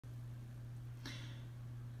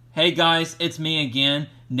Hey guys, it's me again.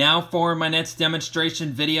 Now for my next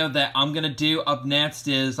demonstration video that I'm going to do up next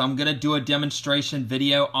is I'm going to do a demonstration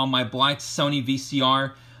video on my black Sony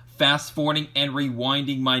VCR, fast forwarding and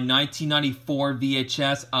rewinding my 1994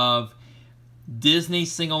 VHS of Disney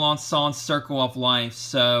Sing-Along Song Circle of Life.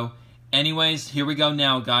 So anyways, here we go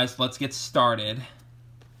now guys, let's get started.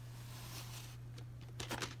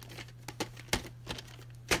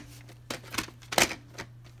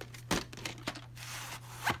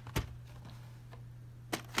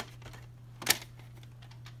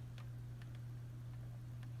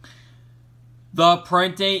 The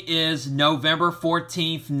print date is November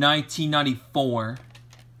 14th, 1994.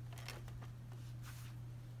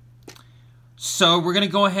 So we're going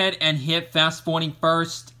to go ahead and hit fast forwarding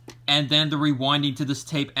first and then the rewinding to this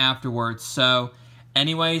tape afterwards. So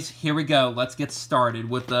anyways, here we go. Let's get started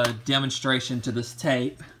with the demonstration to this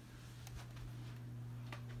tape.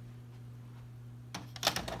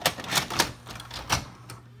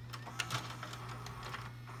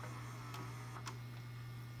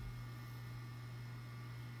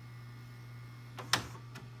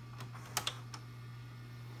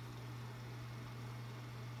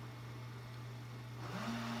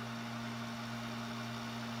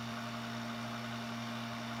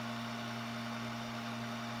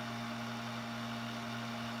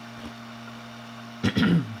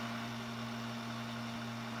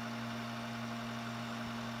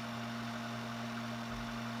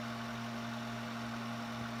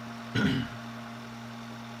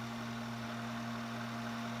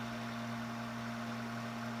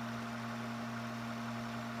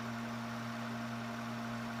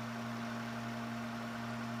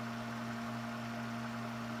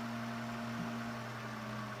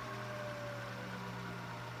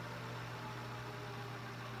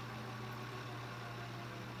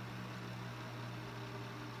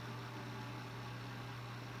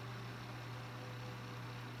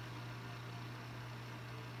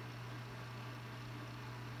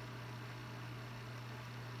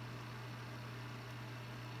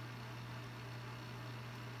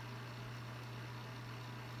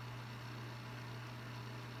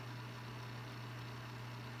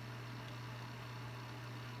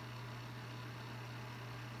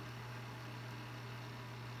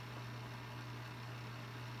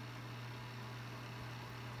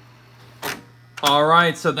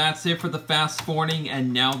 Alright, so that's it for the fast forwarding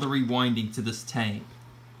and now the rewinding to this tape.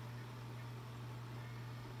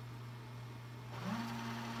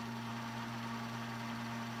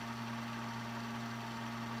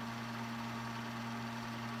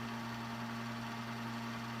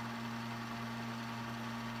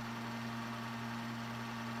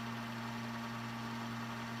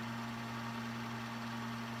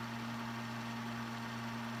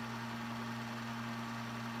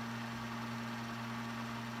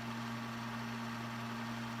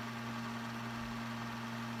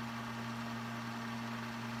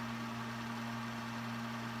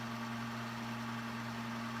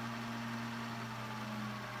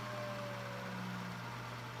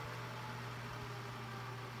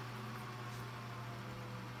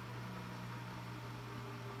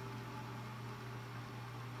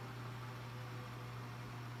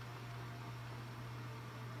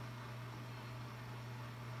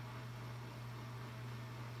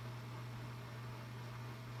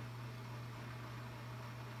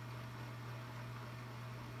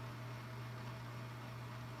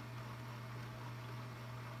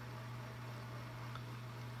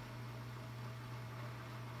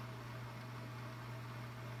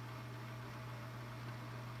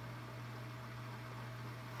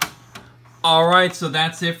 Alright, so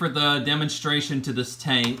that's it for the demonstration to this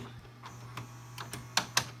tape.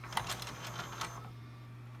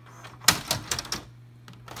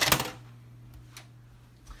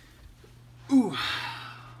 Ooh.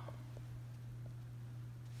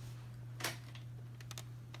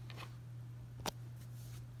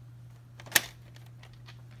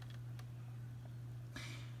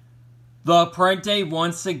 The print date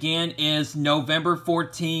once again is November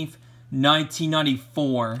 14th,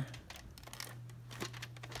 1994.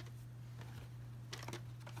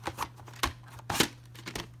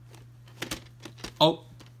 Oh,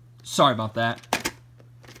 sorry about that.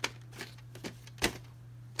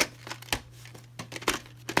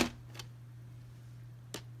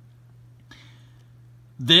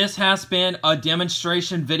 This has been a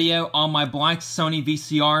demonstration video on my black Sony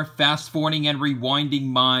VCR, fast forwarding and rewinding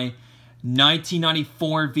my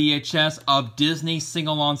 1994 VHS of Disney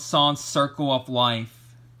Sing-Along Song Circle of Life.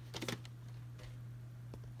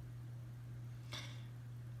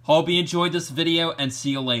 Hope you enjoyed this video and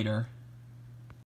see you later.